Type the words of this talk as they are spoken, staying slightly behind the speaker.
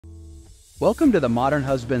Welcome to the Modern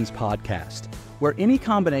Husbands podcast, where any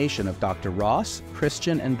combination of Dr. Ross,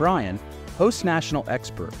 Christian, and Brian host national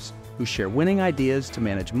experts who share winning ideas to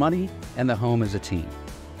manage money and the home as a team.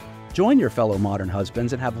 Join your fellow modern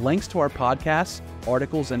husbands and have links to our podcasts,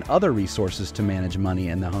 articles, and other resources to manage money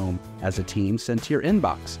and the home as a team sent to your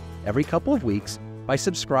inbox every couple of weeks by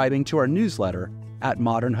subscribing to our newsletter at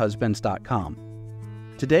modernhusbands.com.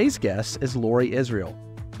 Today's guest is Lori Israel.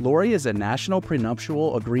 Lori is a national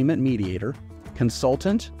prenuptial agreement mediator,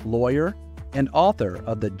 consultant, lawyer, and author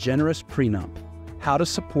of The Generous Prenup: How to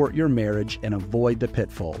Support Your Marriage and Avoid the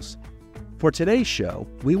Pitfalls. For today's show,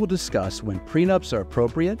 we will discuss when prenups are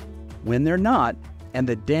appropriate, when they're not, and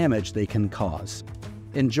the damage they can cause.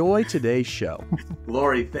 Enjoy today's show.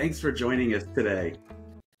 Lori, thanks for joining us today.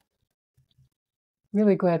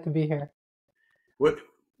 Really glad to be here.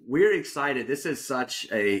 We're excited. This is such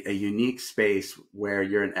a unique space where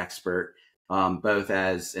you're an expert, both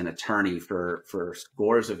as an attorney for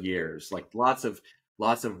scores of years, like lots of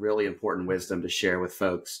really important wisdom to share with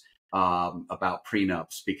folks about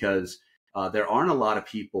prenups, because there aren't a lot of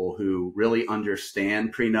people who really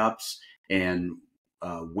understand prenups and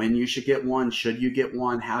when you should get one, should you get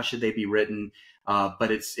one, how should they be written? But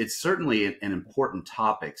it's certainly an important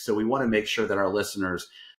topic. So we want to make sure that our listeners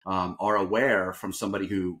are aware from somebody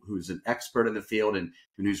who's an expert in the field and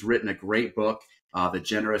who's written a great book, The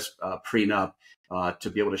Generous Prenup, to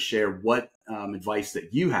be able to share what advice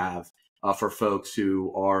that you have for folks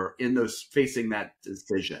who are facing that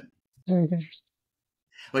decision. Okay.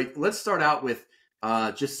 Like, let's start out with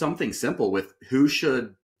just something simple with who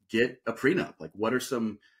should get a prenup. Like, what are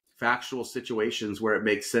some factual situations where it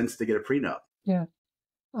makes sense to get a prenup? Yeah.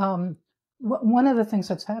 One of the things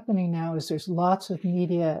that's happening now is there's lots of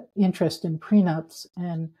media interest in prenups,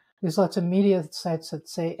 and there's lots of media sites that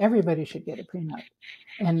say everybody should get a prenup.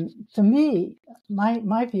 And to me,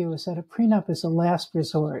 my view is that a prenup is a last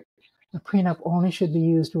resort. A prenup only should be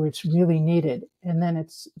used where it's really needed. And then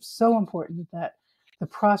it's so important that the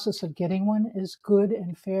process of getting one is good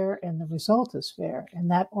and fair, and the result is fair. And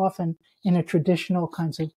that often in a traditional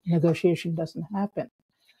kinds of negotiation doesn't happen.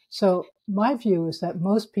 So my view is that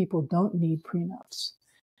most people don't need prenups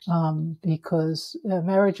because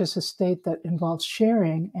marriage is a state that involves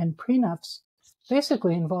sharing, and prenups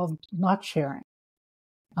basically involve not sharing.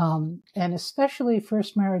 And especially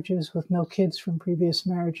first marriages with no kids from previous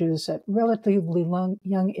marriages at relatively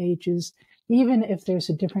young ages, even if there's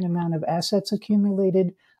a different amount of assets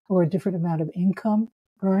accumulated or a different amount of income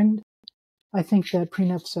earned, I think that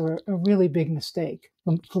prenups are a really big mistake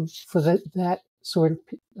for that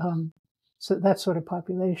sort of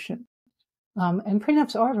population. And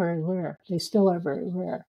prenups are very rare. They still are very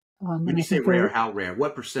rare. When you say rare, how rare?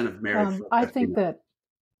 What percent of marriage? I think that,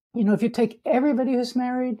 if you take everybody who's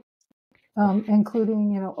married,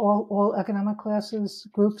 including, all economic classes,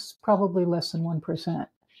 groups, probably less than 1%.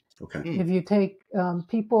 Okay. If you take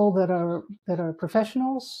people that are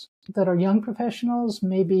professionals, that are young professionals,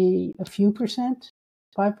 maybe a few percent,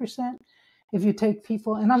 5%. If you take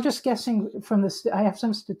people, and I'm just guessing from this, I have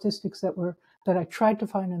some statistics that I tried to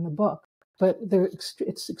find in the book, but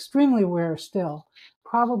it's extremely rare still.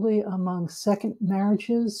 Probably among second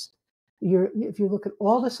marriages, if you look at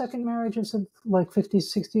all the second marriages of like 50,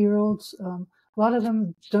 60-year-olds, a lot of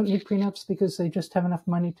them don't need prenups because they just have enough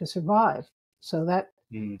money to survive. So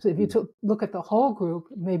if you look at the whole group,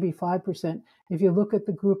 maybe 5%. If you look at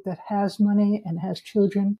the group that has money and has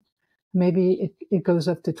children, maybe it goes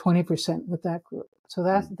up to 20% with that group. So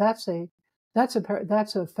that's a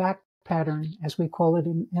fact pattern, as we call it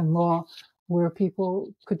in law, where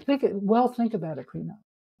people could think about a prenup.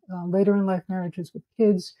 Later in life marriages with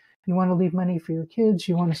kids, you want to leave money for your kids.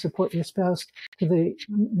 You want to support your spouse to the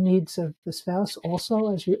needs of the spouse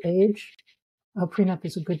also as you age. A prenup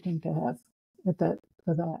is a good thing to have for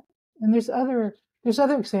that. And there's other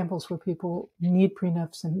examples where people need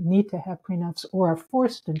prenups and need to have prenups or are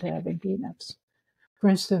forced into having prenups. For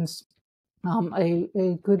instance,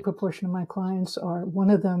 a good proportion of my clients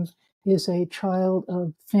one of them is a child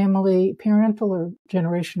of family, parental or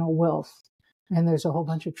generational wealth. And there's a whole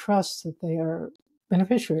bunch of trusts that they are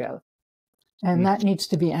beneficiary of. And that needs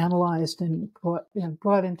to be analyzed and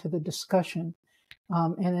brought into the discussion.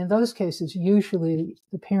 And in those cases, usually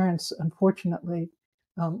the parents, unfortunately,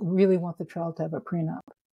 really want the child to have a prenup.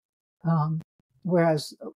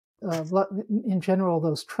 Whereas in general,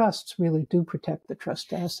 those trusts really do protect the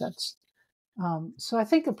trust assets. So I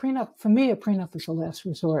think a prenup is a last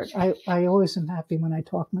resort. I always am happy when I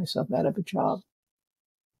talk myself out of a job.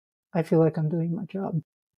 I feel like I'm doing my job.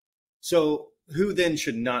 So who then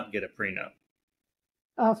should not get a prenup?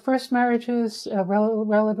 First marriages,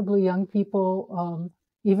 relatively young people,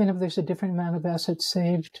 even if there's a different amount of assets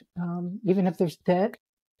saved, even if there's debt,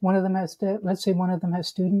 one of them has debt. Let's say one of them has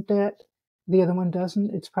student debt, the other one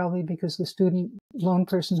doesn't. It's probably because the student loan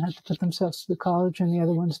person had to put themselves through college and the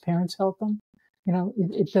other one's parents helped them.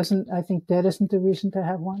 It doesn't, I think debt isn't the reason to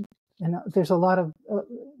have one. And there's a lot of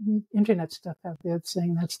internet stuff out there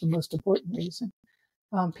saying that's the most important reason.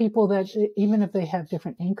 People that, even if they have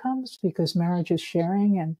different incomes, because marriage is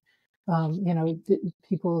sharing and,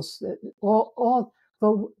 people's,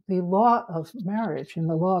 the law of marriage and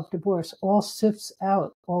the law of divorce all sifts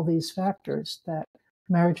out all these factors that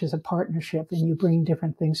marriage is a partnership and you bring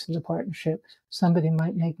different things to the partnership. Somebody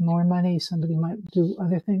might make more money. Somebody might do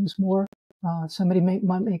other things more. Somebody might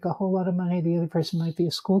make a whole lot of money. The other person might be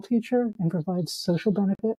a school teacher and provides social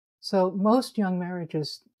benefit. So most young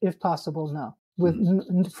marriages, if possible, no,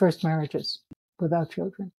 with first marriages without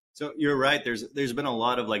children. So you're right. There's been a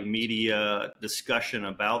lot of like media discussion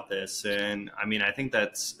about this, and I mean I think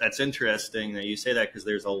that's interesting that you say that, because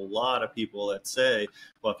there's a lot of people that say,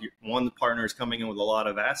 well, if one partner is coming in with a lot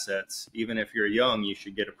of assets, even if you're young, you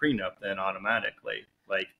should get a prenup then automatically.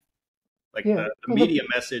 The media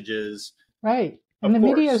message is right, and the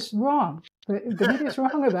media is wrong. The media is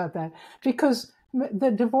wrong about that, because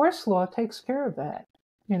the divorce law takes care of that.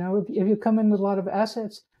 If you come in with a lot of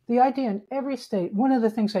assets. The idea in every state, one of the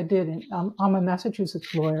things I did, I'm a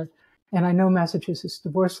Massachusetts lawyer, and I know Massachusetts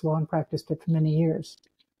divorce law and practiced it for many years.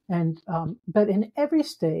 But in every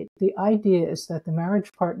state, the idea is that the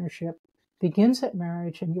marriage partnership begins at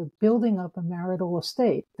marriage and you're building up a marital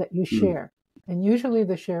estate that you share. And usually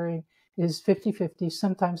the sharing is 50-50.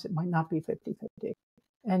 Sometimes it might not be 50-50.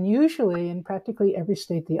 And usually in practically every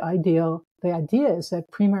state, the idea is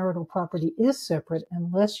that premarital property is separate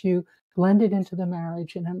unless you blend it into the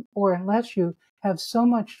marriage, or unless you have so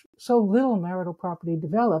little marital property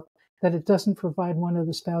developed that it doesn't provide one of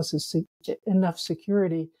the spouses enough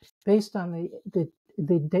security based on the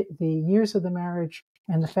years of the marriage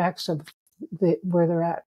and the facts of where they're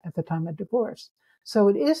at the time of divorce. So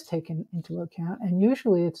it is taken into account, and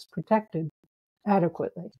usually it's protected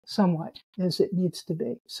adequately, somewhat, as it needs to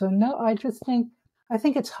be. So no, I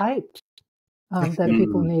think it's hyped that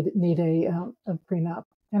people need a prenup.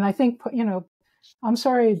 And I think, I'm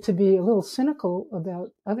sorry to be a little cynical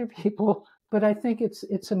about other people, but I think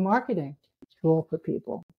it's a marketing tool for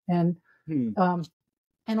people. And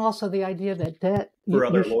also the idea that debt for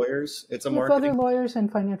other lawyers, it's a marketing. For other lawyers and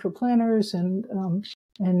financial planners and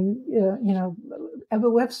other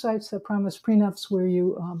websites that promise prenups where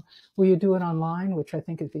you do it online, which I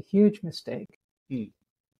think is a huge mistake.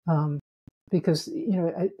 Because,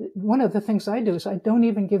 one of the things I do is I don't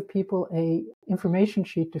even give people a information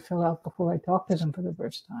sheet to fill out before I talk to them for the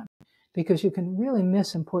first time, because you can really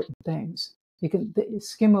miss important things. You can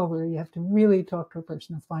skim over. You have to really talk to a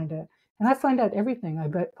person and find out. And I find out everything. I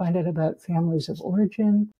find out about families of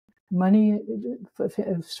origin, money,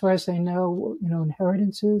 as far as I know,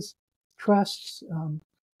 inheritances, trusts,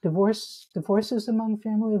 divorces among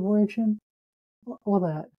family of origin, all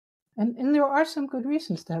that. And there are some good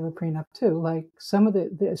reasons to have a prenup too. Like some of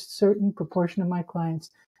the certain proportion of my clients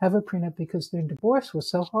have a prenup because their divorce was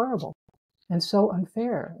so horrible and so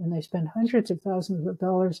unfair, and they spend hundreds of thousands of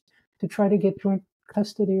dollars to try to get joint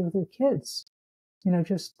custody of their kids.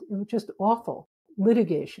 Just awful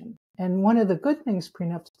litigation. And one of the good things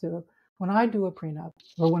prenups do, when I do a prenup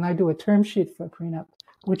or when I do a term sheet for a prenup,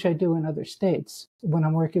 which I do in other states when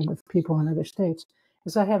I'm working with people in other states,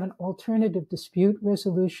 is I have an alternative dispute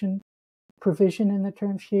resolution provision in the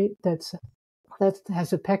term sheet that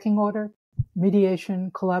has a pecking order, mediation,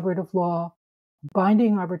 collaborative law,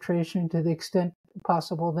 binding arbitration to the extent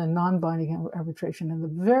possible, then non-binding arbitration, and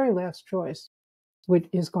the very last choice, which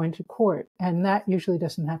is going to court. And that usually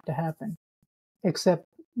doesn't have to happen, except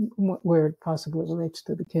where it possibly relates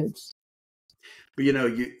to the kids. But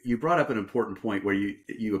you brought up an important point where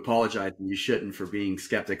you apologize and you shouldn't for being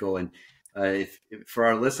skeptical. And if for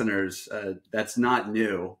our listeners, that's not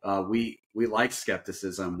new. We like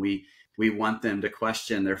skepticism. We want them to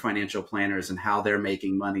question their financial planners and how they're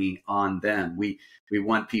making money on them. We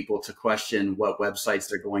want people to question what websites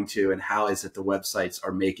they're going to and how is it the websites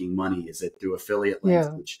are making money. Is it through affiliate links,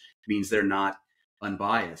 which means they're not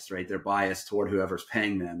unbiased, right? They're biased toward whoever's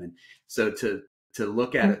paying them. And so to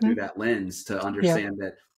look at it through that lens, to understand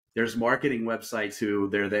that there's marketing websites who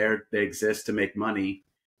they exist to make money,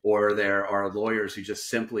 or there are lawyers who just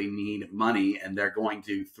simply need money and they're going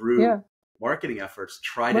to, through marketing efforts,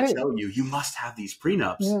 try to tell you must have these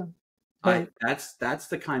prenups. That's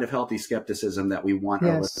the kind of healthy skepticism that we want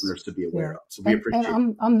our listeners to be aware of. So we appreciate.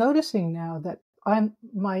 And I'm noticing now that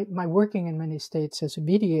my working in many states as a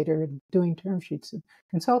mediator and doing term sheets and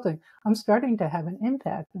consulting, I'm starting to have an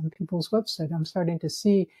impact on people's website. I'm starting to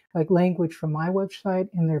see like language from my website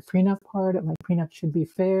in their prenup part. Like prenup should be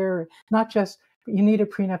fair, not just you need a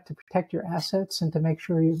prenup to protect your assets and to make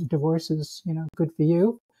sure your divorce is, good for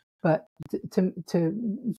you, but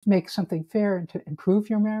to make something fair and to improve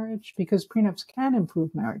your marriage, because prenups can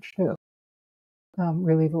improve marriage too,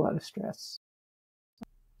 relieve a lot of stress.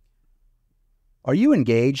 Are you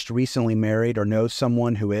engaged, recently married, or know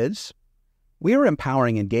someone who is? We are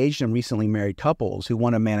empowering engaged and recently married couples who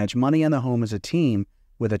want to manage money and the home as a team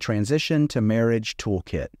with a transition to marriage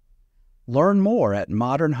toolkit. Learn more at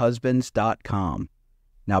modernhusbands.com.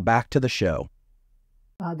 Now back to the show.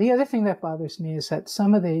 The other thing that bothers me is that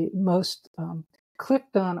some of the most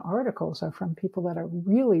clicked on articles are from people that are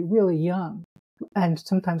really, really young and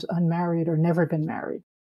sometimes unmarried or never been married.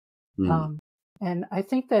 And I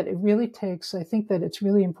think that it's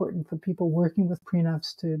really important for people working with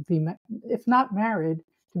prenups to be, if not married,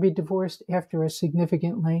 to be divorced after a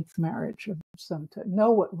significant length marriage of some to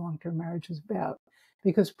know what long-term marriage is about,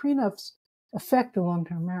 because prenups affect a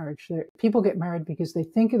long-term marriage. People get married because they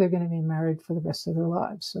think they're going to be married for the rest of their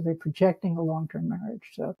lives. So they're projecting a long-term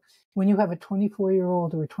marriage. So when you have a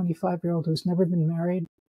 24-year-old or a 25-year-old who's never been married,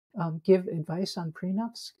 give advice on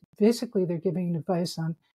prenups, basically they're giving advice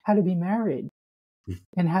on how to be married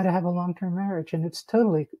and how to have a long-term marriage. And it's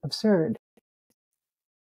totally absurd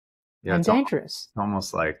and dangerous. It's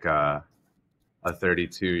almost like a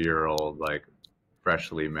 32-year-old, like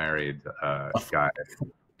freshly married guy,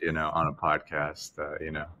 on a podcast,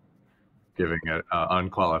 giving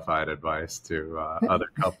unqualified advice to other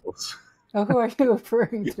couples. Oh, who are you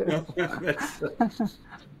referring to?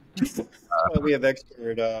 We have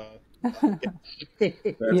expert.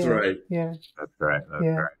 That's right. Yeah. That's right.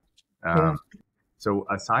 That's right. So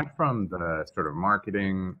aside from the sort of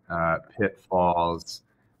marketing pitfalls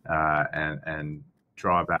and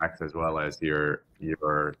drawbacks, as well as your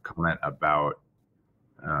comment about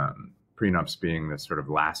prenups being this sort of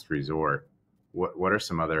last resort, what are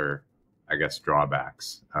some other, I guess,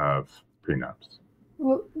 drawbacks of prenups?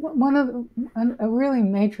 Well, a really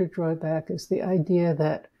major drawback is the idea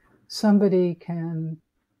that somebody can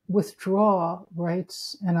withdraw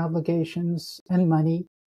rights and obligations and money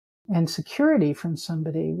and security from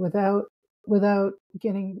somebody without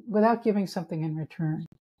giving something in return,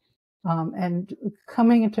 and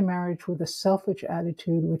coming into marriage with a selfish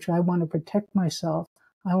attitude, which I want to protect myself.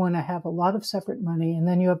 I want to have a lot of separate money, and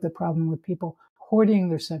then you have the problem with people hoarding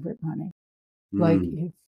their separate money. Like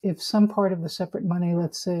if some part of the separate money,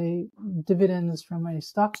 let's say dividends from a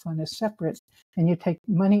stock fund, is separate, and you take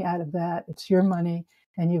money out of that, it's your money,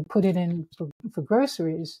 and you put it in for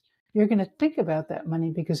groceries, you're going to think about that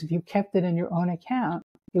money, because if you kept it in your own account,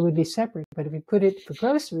 it would be separate. But if you put it for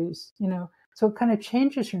groceries, so it kind of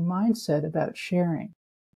changes your mindset about sharing.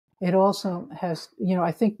 It also has,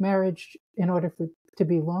 I think marriage, in order to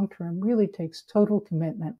be long-term, really takes total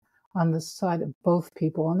commitment on the side of both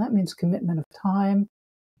people. And that means commitment of time,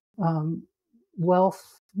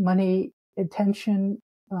 wealth, money, attention,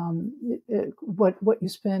 what you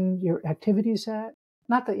spend your activities at.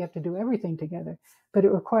 Not that you have to do everything together, but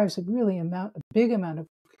it requires a big amount of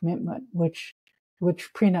commitment, which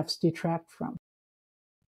prenups detract from.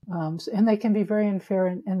 And they can be very unfair,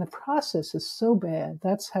 and the process is so bad.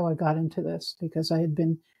 That's how I got into this, because I had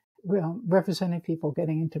been representing people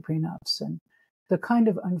getting into prenups, and the kind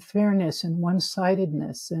of unfairness and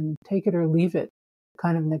one-sidedness and take it or leave it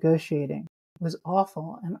kind of negotiating was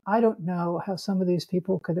awful. And I don't know how some of these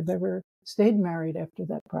people could have ever stayed married after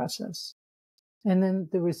that process. And then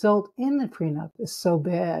the result in the prenup is so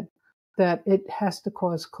bad that it has to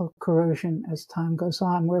cause corrosion as time goes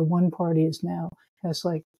on, where one party has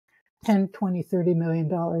like 10, 20, $30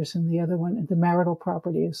 million, and the other one, the marital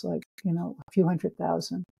property, is like, a few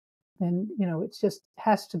 $100,000. And, it just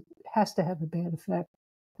has to have a bad effect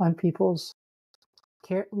on people's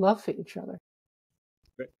love for each other.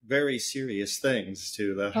 Very serious things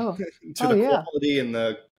to the yeah. quality and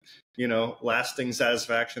the, lasting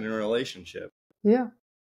satisfaction in a relationship. Yeah,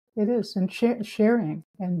 it is. And sharing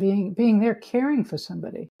and being there, caring for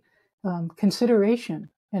somebody, consideration.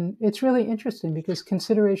 And it's really interesting because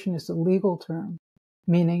consideration is a legal term,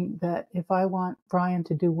 meaning that if I want Brian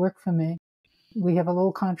to do work for me, we have a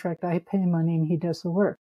little contract, I pay money and he does the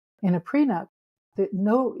work. In a prenup,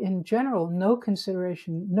 in general, no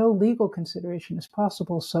legal consideration is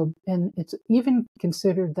possible. So, and it's even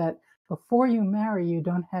considered that before you marry, you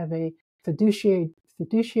don't have a fiduciary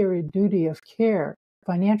duty of care,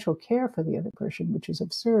 financial care for the other person, which is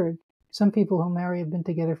absurd. Some people who marry have been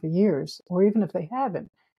together for years, or even if they haven't,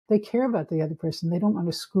 they care about the other person. They don't want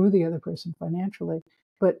to screw the other person financially.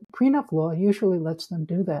 But prenup law usually lets them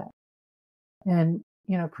do that. And,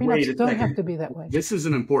 prenups don't have to be that way. This is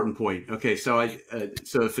an important point. Okay, so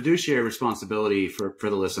so fiduciary responsibility for the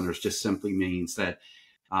listeners just simply means that,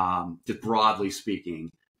 just broadly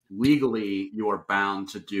speaking, legally you are bound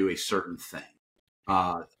to do a certain thing.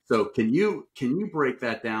 So can you break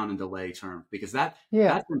that down into lay terms, because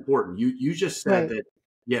that's important. You just said that.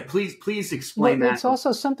 Yeah, please explain that. It's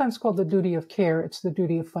also sometimes called the duty of care. It's the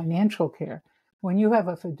duty of financial care. When you have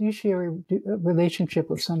a fiduciary relationship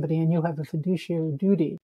with somebody and you have a fiduciary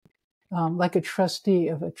duty, like a trustee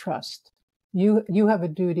of a trust, you have a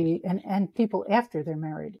duty, and people after they're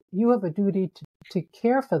married, you have a duty to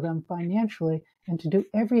care for them financially and to do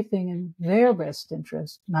everything in their best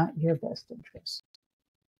interest, not your best interest.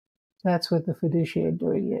 That's what the fiduciary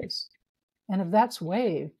duty is. And if that's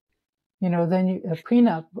waived, then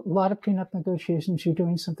a lot of prenup negotiations, you're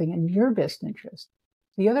doing something in your best interest.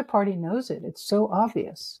 The other party knows it. It's so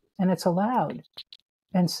obvious, and it's allowed.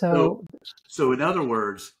 And so in other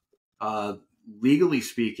words, legally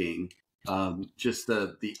speaking, just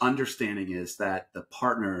the understanding is that the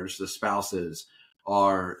partners, the spouses,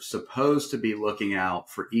 are supposed to be looking out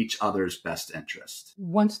for each other's best interest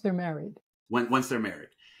once they're married. Once they're married,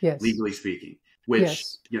 yes, legally speaking, which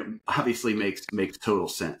obviously makes total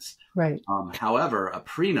sense. Right. However, a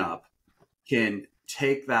prenup can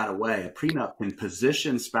take that away. A prenup can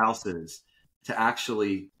position spouses to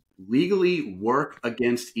actually legally work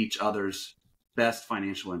against each other's best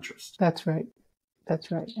financial interest. That's right.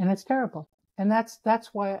 And it's terrible. And that's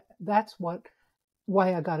why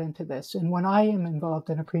I got into this. And when I am involved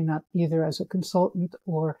in a prenup, either as a consultant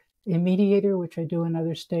or a mediator, which I do in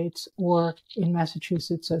other states, or in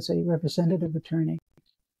Massachusetts as a representative attorney,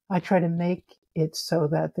 I try to make it so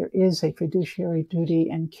that there is a fiduciary duty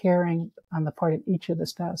and caring on the part of each of the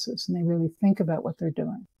spouses, and they really think about what they're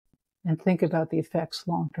doing and think about the effects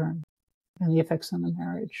long term and the effects on the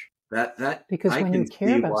marriage. Because when you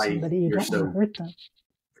care about somebody, you don't want to hurt them.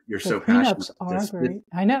 You're so passionate. Prenups are great.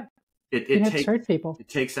 I know. Prenups hurt people. It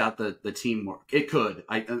takes out the teamwork. It could.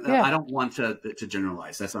 I don't want to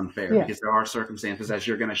generalize. That's unfair because there are circumstances, as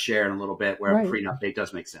you're going to share in a little bit, where a prenup date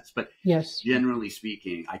does make sense. But generally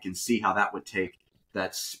speaking, I can see how that would take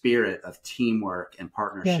that spirit of teamwork and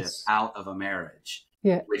partnership out of a marriage,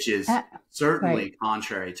 which is certainly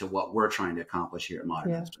contrary to what we're trying to accomplish here at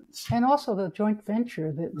Modern Husbands. And also the joint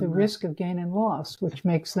venture, the risk of gain and loss, which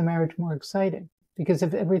makes the marriage more exciting. Because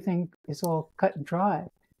if everything is all cut and dry,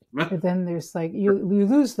 then there's you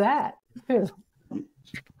lose that too.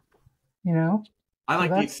 I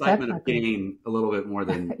like the excitement of gain a little bit more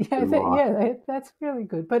than loss. That's really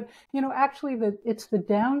good. But actually, it's the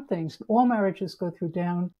down things. All marriages go through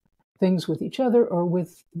down things with each other or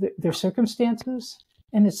with their circumstances,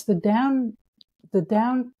 and it's the down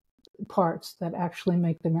parts that actually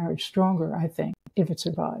make the marriage stronger, I think, if it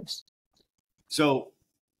survives. So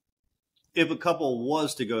if a couple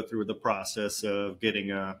was to go through the process of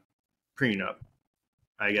getting a prenup,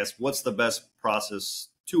 I guess, what's the best process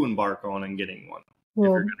to embark on and getting one? If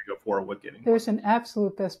you're going to go forward with getting there's an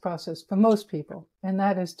absolute best process for most people, and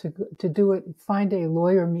that is to do it, find a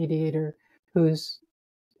lawyer mediator who's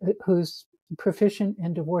proficient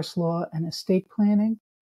in divorce law and estate planning,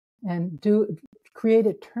 and create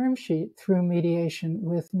a term sheet through mediation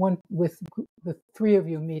with the three of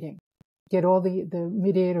you meeting. Get all the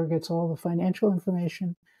mediator gets all the financial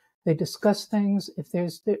information. They discuss things.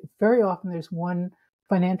 Very often there's one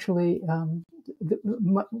financially,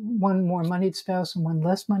 one more moneyed spouse and one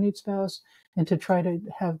less moneyed spouse, and to try to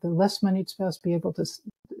have the less moneyed spouse be able to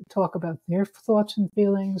talk about their thoughts and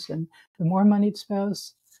feelings, and the more moneyed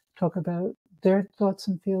spouse talk about their thoughts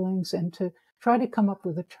and feelings, and to try to come up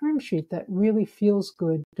with a term sheet that really feels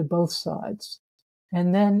good to both sides.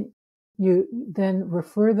 And then you then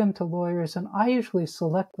refer them to lawyers, and I usually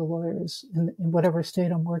select the lawyers in whatever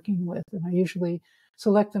state I'm working with, and I usually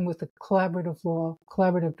select them with the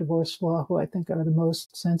collaborative divorce law, who I think are the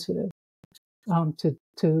most sensitive to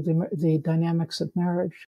the dynamics of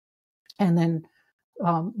marriage, and then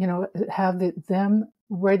have them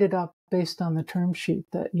write it up based on the term sheet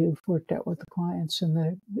that you've worked out with the clients, and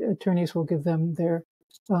the attorneys will give them their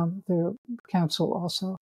counsel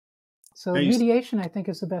also. So mediation, I think,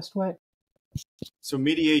 is the best way. So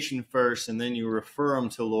mediation first, and then you refer them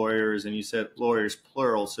to lawyers, and you said lawyers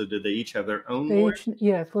plural. So did they each have their own lawyer?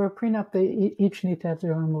 For a prenup, they each need to have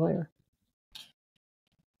their own lawyer.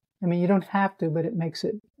 I mean, you don't have to, but it makes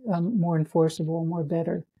it more enforceable, more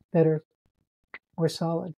better, more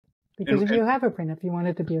solid. Because if you have a prenup, you want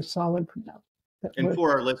it to be a solid prenup. And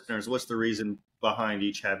for our listeners, what's the reason behind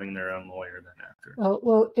each having their own lawyer then after?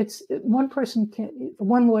 Well, it's one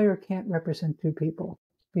lawyer can't represent two people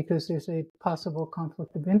because there's a possible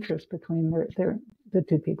conflict of interest between the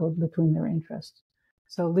two people, between their interests.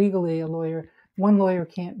 So legally, one lawyer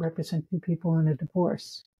can't represent two people in a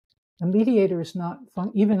divorce. A mediator is not,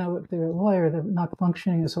 even though they're a lawyer, they're not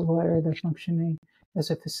functioning as a lawyer, they're functioning as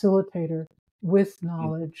a facilitator with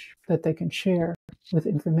knowledge that they can share, with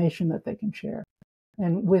information that they can share,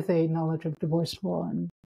 and with a knowledge of divorce law and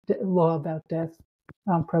law about death,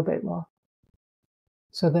 probate law,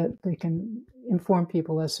 so that they can inform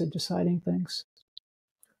people as they're deciding things.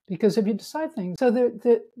 Because if you decide things, so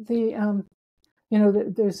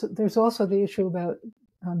there's also the issue about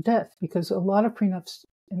death, because a lot of prenups,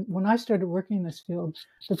 and when I started working in this field,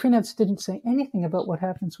 the prenups didn't say anything about what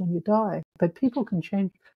happens when you die, but people can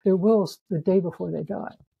change their wills the day before they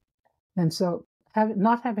die. And so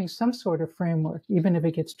not having some sort of framework, even if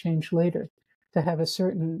it gets changed later, to have a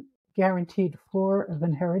certain guaranteed floor of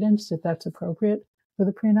inheritance, if that's appropriate for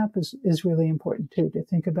the prenup, is really important too, to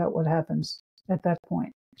think about what happens at that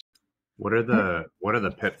point. What are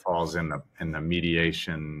the pitfalls in the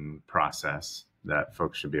mediation process that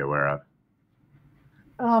folks should be aware of?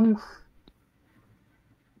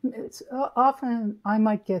 It's often I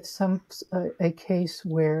might get a case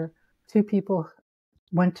where two people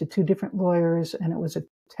went to two different lawyers and it was a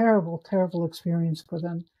terrible, terrible experience for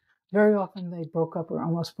them. Very often they broke up or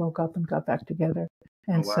almost broke up and got back together.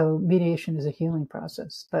 And so mediation is a healing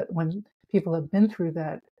process. But when people have been through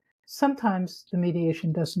that, sometimes the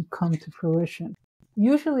mediation doesn't come to fruition.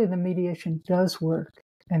 Usually the mediation does work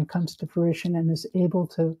and comes to fruition and is able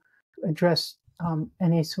to address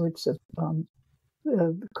any sorts of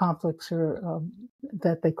conflicts or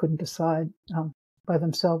that they couldn't decide by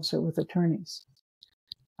themselves or with attorneys.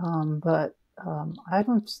 But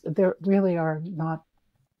there really are not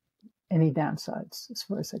any downsides as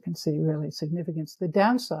far as I can see, really significance. The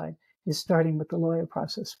downside is starting with the lawyer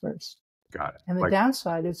process first. Got it. And the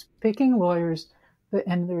downside is picking lawyers,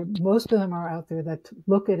 and most of them are out there that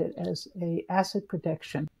look at it as a asset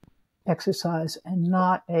protection exercise and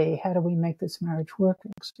not a how do we make this marriage work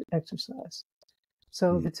exercise.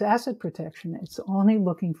 So if it's asset protection, it's only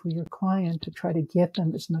looking for your client to try to get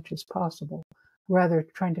them as much as possible, rather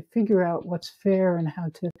trying to figure out what's fair and how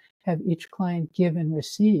to have each client give and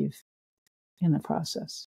receive in the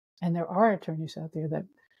process. And there are attorneys out there that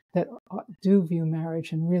do view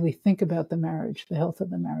marriage and really think about the marriage, the health of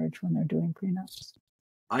the marriage when they're doing prenups.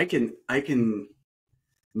 I can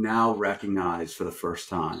now recognize for the first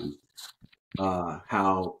time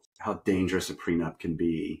how dangerous a prenup can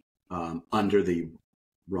be under the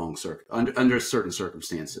wrong under certain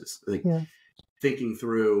circumstances. Thinking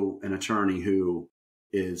through an attorney who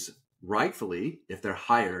is rightfully, if they're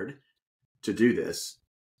hired to do this,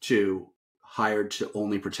 hired to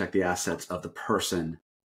only protect the assets of the person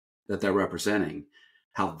that they're representing,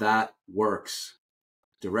 how that works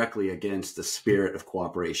directly against the spirit of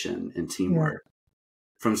cooperation and teamwork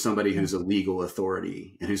from somebody who's a legal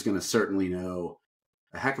authority and who's going to certainly know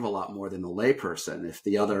a heck of a lot more than the lay person. If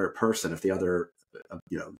the other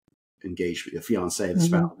engaged, the fiance, the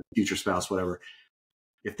spouse, the future spouse, whatever,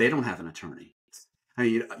 if they don't have an attorney, I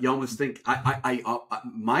mean, you almost think,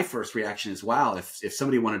 my first reaction is, wow, if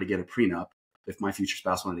somebody wanted to get a prenup, if my future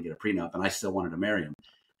spouse wanted to get a prenup and I still wanted to marry him,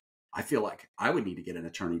 I feel like I would need to get an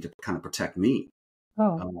attorney to kind of protect me.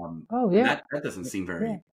 That doesn't seem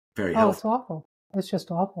very helpful. It's awful. It's just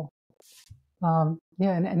awful.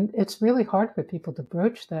 And it's really hard for people to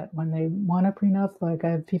broach that when they want a prenup. Like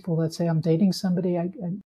I have people that say, I'm dating somebody.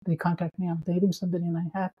 They contact me, I'm dating somebody, and I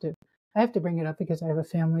have to bring it up because I have a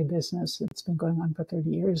family business. It's been going on for 30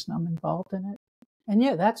 years and I'm involved in it. And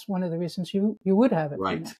that's one of the reasons you would have it.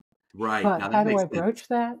 Right. But how do I broach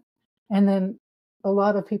that? And then a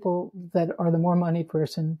lot of people that are the more money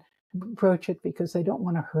person broach it because they don't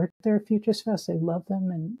want to hurt their future spouse. They love them.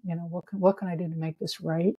 And, what can I do to make this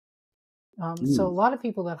right? So a lot of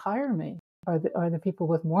people that hire me are the people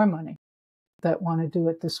with more money that want to do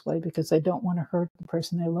it this way because they don't want to hurt the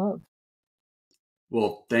person they love.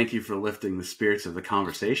 Well, thank you for lifting the spirits of the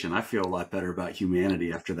conversation. I feel a lot better about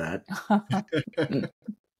humanity after that.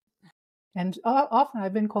 And often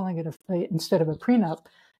I've been calling it instead of a prenup,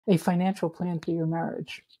 a financial plan for your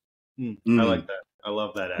marriage. I like that. I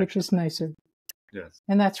love that. Which is nicer. Yes.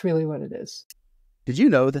 And that's really what it is. Did you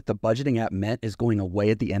know that the budgeting app Mint is going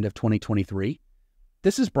away at the end of 2023?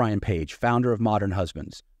 This is Brian Page, founder of Modern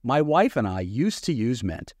Husbands. My wife and I used to use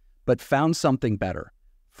Mint, but found something better.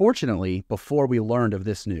 Fortunately, before we learned of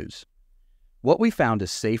this news. What we found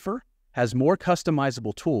is safer, has more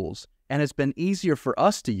customizable tools, and it's been easier for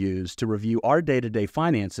us to use to review our day-to-day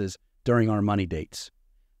finances during our money dates.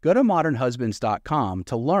 Go to modernhusbands.com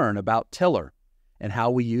to learn about Tiller and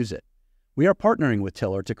how we use it. We are partnering with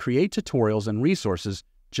Tiller to create tutorials and resources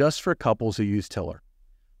just for couples who use Tiller.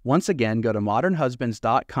 Once again, go to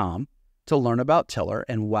modernhusbands.com to learn about Tiller,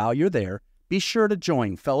 and while you're there, be sure to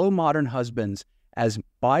join fellow Modern Husbands as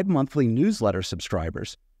bi-monthly newsletter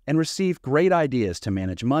subscribers and receive great ideas to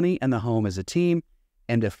manage money and the home as a team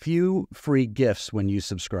and a few free gifts when you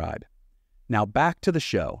subscribe. Now back to the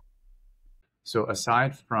show. So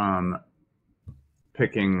aside from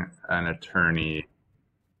picking an attorney,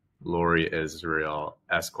 Lori Israel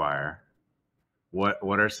Esquire, what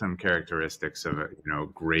are some characteristics of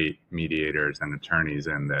great mediators and attorneys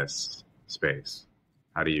in this space?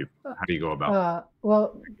 How do you go about?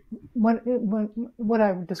 Well, what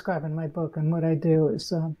I describe in my book and what I do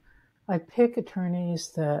is I pick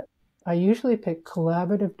attorneys that I usually pick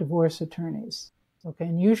collaborative divorce attorneys. Okay,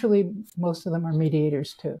 and usually most of them are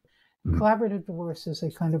mediators too. Mm-hmm. Collaborative divorce is a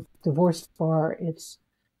kind of divorce bar. It's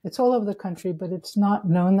all over the country, but it's not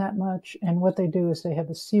known that much. And what they do is they have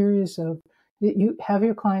a series of, you have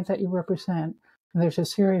your client that you represent, and there's a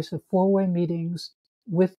series of 4-way meetings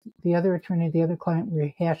with the other attorney, the other client, where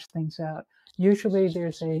you hash things out. Usually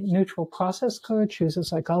there's a neutral process coach who's a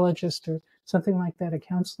psychologist or something like that, a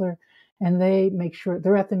counselor, and they make sure,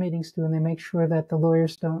 they're at the meetings too, and they make sure that the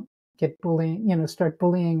lawyers don't get bullying, start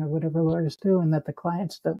bullying or whatever lawyers do, and that the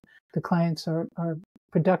clients are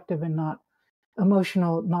productive and not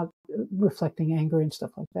emotional, not reflecting anger and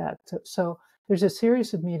stuff like that. So there's a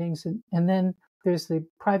series of meetings, and then there's the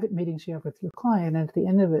private meetings you have with your client, and at the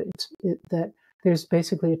end of it, that there's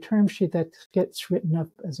basically a term sheet that gets written up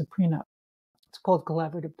as a prenup. It's called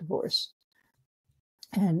collaborative divorce.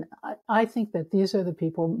 And I think that these are the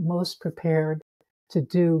people most prepared to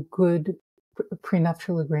do good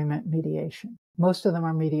prenuptial agreement mediation. Most of them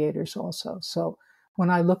are mediators also. So when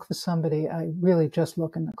I look for somebody, I really just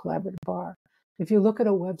look in the collaborative bar. If you look at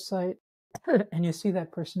a website and you see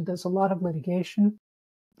that person does a lot of litigation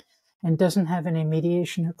and doesn't have any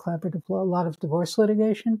mediation or collaborative law, a lot of divorce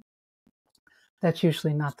litigation, that's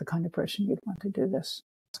usually not the kind of person you'd want to do this.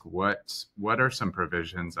 What are some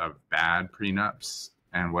provisions of bad prenups,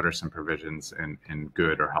 and what are some provisions in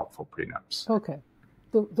good or helpful prenups? Okay.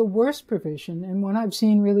 The worst provision, and one I've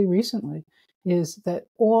seen really recently, is that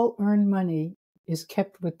all earned money is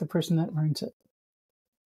kept with the person that earns it.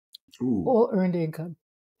 Ooh. All earned income.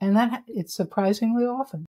 And that it's surprisingly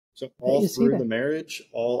often. So all through the marriage,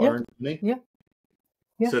 all earned money? Yeah.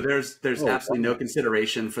 Yeah. So there's absolutely no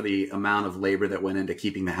consideration for the amount of labor that went into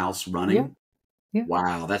keeping the house running? Yeah. Yeah.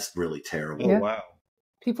 Wow, that's really terrible. Oh, wow.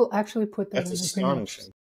 People actually put that That's in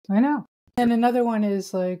astonishing. I know. And another one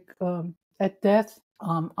is like, at death,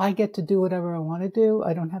 I get to do whatever I want to do.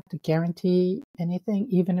 I don't have to guarantee anything,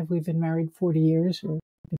 even if we've been married 40 years or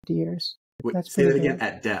 50 years. Wait, say that again,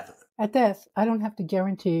 at death. At death, I don't have to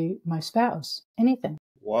guarantee my spouse anything.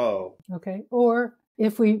 Whoa. Okay. Or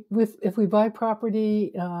if we buy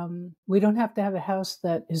property, we don't have to have a house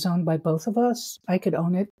that is owned by both of us. I could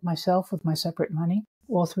own it myself with my separate money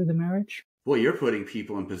all through the marriage. Boy, you're putting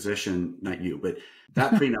people in position, not you, but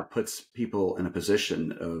that prenup puts people in a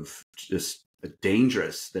position of just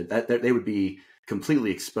dangerous, that they would be completely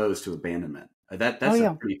exposed to abandonment. That's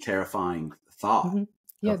a pretty terrifying thought. Mm-hmm.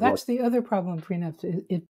 Yeah, that's the other problem prenups.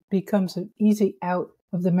 It becomes an easy out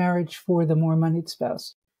of the marriage for the more moneyed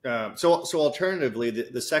spouse. So alternatively,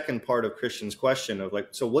 the second part of Christian's question of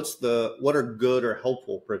so what are good or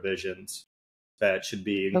helpful provisions that should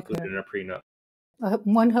be included in a prenup?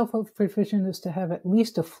 One helpful provision is to have at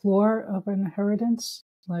least a floor of inheritance,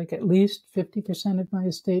 like at least 50% of my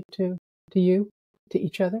estate to you, to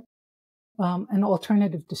each other. An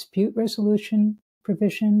alternative dispute resolution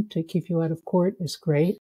provision to keep you out of court is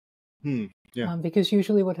great. Yeah. Because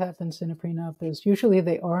usually what happens in a prenup is usually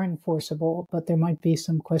they are enforceable, but there might be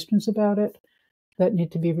some questions about it that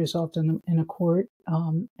need to be resolved in a court.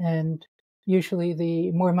 And usually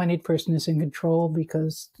the more moneyed person is in control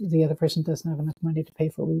because the other person doesn't have enough money to pay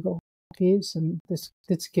for legal fees. And this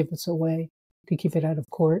gives us a way to keep it out of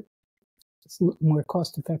court. It's more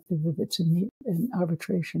cost effective if it's in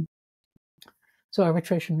arbitration. So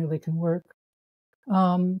arbitration really can work.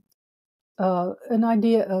 An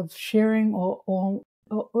idea of sharing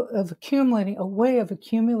of accumulating, a way of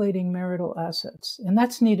accumulating marital assets. And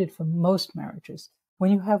that's needed for most marriages.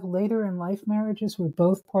 When you have later in life marriages where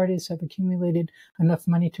both parties have accumulated enough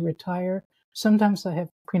money to retire, sometimes I have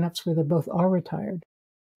prenups where they both are retired,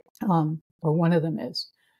 or one of them is.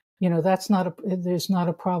 There's not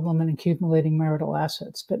a problem in accumulating marital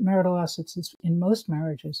assets, but marital assets in most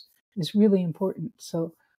marriages is really important.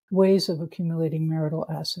 So ways of accumulating marital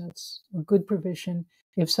assets. A good provision,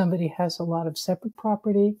 if somebody has a lot of separate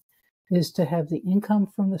property, is to have the income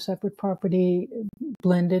from the separate property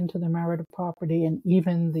blend into the marital property, and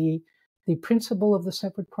even the principal of the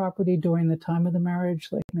separate property during the time of the marriage,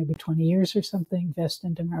 like maybe 20 years or something, vest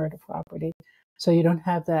into marital property. So you don't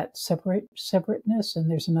have that separateness, and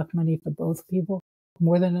there's enough money for both people,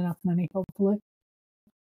 more than enough money, hopefully.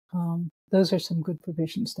 Those are some good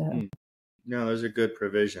provisions to have. No, those are good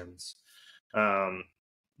provisions.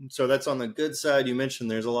 So that's on the good side. You mentioned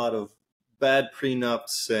there's a lot of bad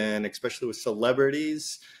prenups, and especially with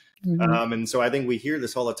celebrities. And so I think we hear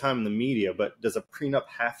this all the time in the media, but does a prenup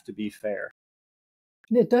have to be fair?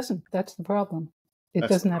 It doesn't. That's the problem. It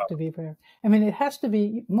doesn't have to be fair. I mean, it has to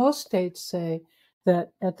be, most states say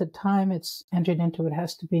that at the time it's entered into, it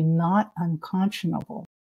has to be not unconscionable.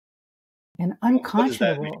 And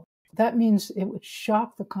unconscionable, that means it would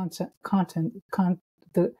shock the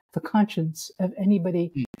conscience of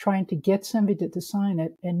anybody trying to get somebody to sign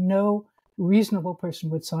it, and no reasonable person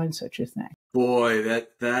would sign such a thing. Boy,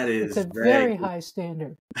 that is it's a very high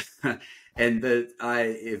standard. And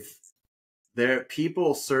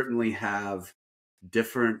people certainly have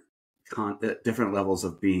different levels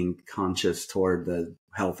of being conscious toward the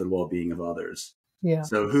health and well-being of others. Yeah.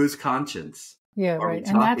 So whose conscience? Yeah, right.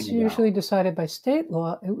 And that's usually decided by state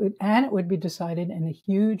law. It would be decided in a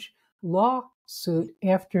huge lawsuit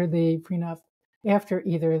after the prenup, after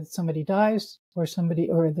either somebody dies or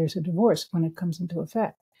there's a divorce when it comes into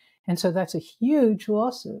effect. And so that's a huge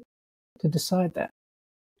lawsuit to decide that.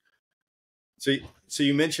 So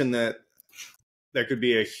you mentioned that there could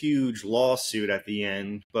be a huge lawsuit at the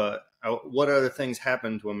end, but what other things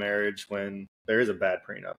happen to a marriage when there is a bad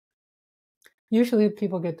prenup? Usually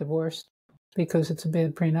people get divorced because it's a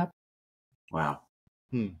bad prenup. Wow.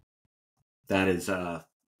 That is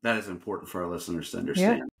important for our listeners to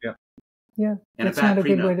understand. Yeah. And it's not a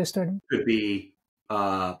good way to start. Could be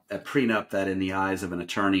a prenup that, in the eyes of an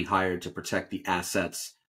attorney hired to protect the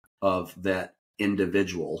assets of that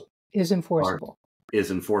individual, is enforceable.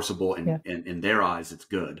 And in their eyes, it's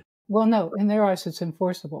good. Well, no, in their eyes, it's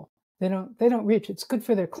enforceable. They don't reach. It's good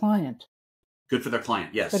for their client. Good for their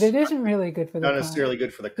client, yes. But it isn't really good for the client. Not necessarily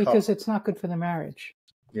good for the couple. Because it's not good for the marriage.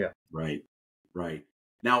 Yeah. Right.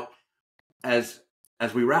 Now, as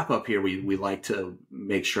we wrap up here, we like to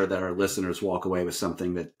make sure that our listeners walk away with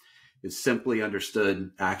something that is simply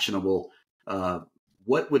understood, actionable.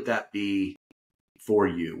 What would that be for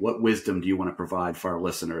you? What wisdom do you want to provide for our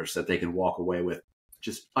listeners that they can walk away with,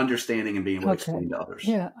 just understanding and being able to explain to others?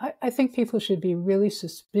 Yeah, I think people should be really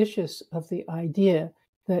suspicious of the idea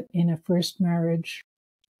that in a first marriage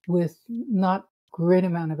with not great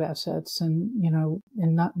amount of assets and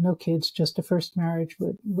no kids, just a first marriage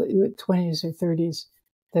with 20s or 30s,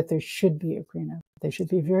 that there should be a prenup. They should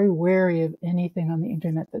be very wary of anything on the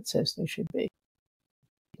internet that says they should be.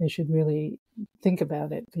 They should really think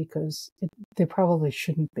about it, because they probably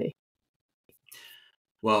shouldn't be.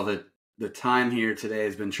 Well, the time here today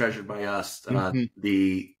has been treasured by us. I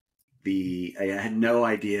had no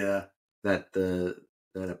idea that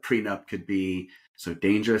a prenup could be so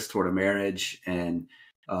dangerous toward a marriage and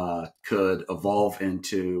could evolve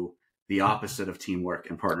into the opposite of teamwork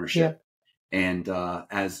and partnership. Yeah. And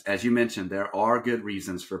as you mentioned, there are good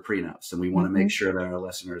reasons for prenups, and we want to make sure that our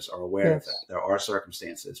listeners are aware of that. There are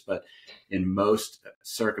circumstances, but in most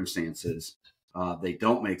circumstances, they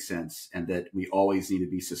don't make sense, and that we always need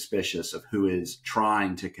to be suspicious of who is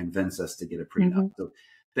trying to convince us to get a prenup. So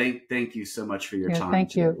thank you so much for your time.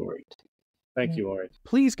 Thank you, Lori. Thank you, Lori.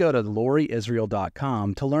 Please go to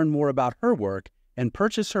loriisrael.com to learn more about her work and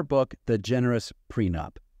purchase her book, The Generous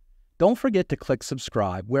Prenup. Don't forget to click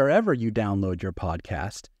subscribe wherever you download your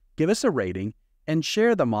podcast, give us a rating, and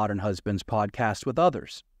share the Modern Husbands podcast with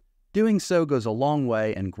others. Doing so goes a long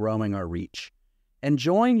way in growing our reach. And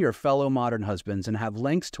join your fellow Modern Husbands and have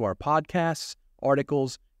links to our podcasts,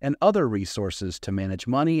 articles, and other resources to manage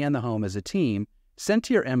money and the home as a team sent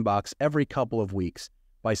to your inbox every couple of weeks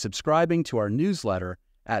by subscribing to our newsletter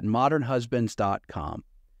at modernhusbands.com.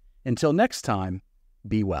 Until next time,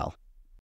 be well.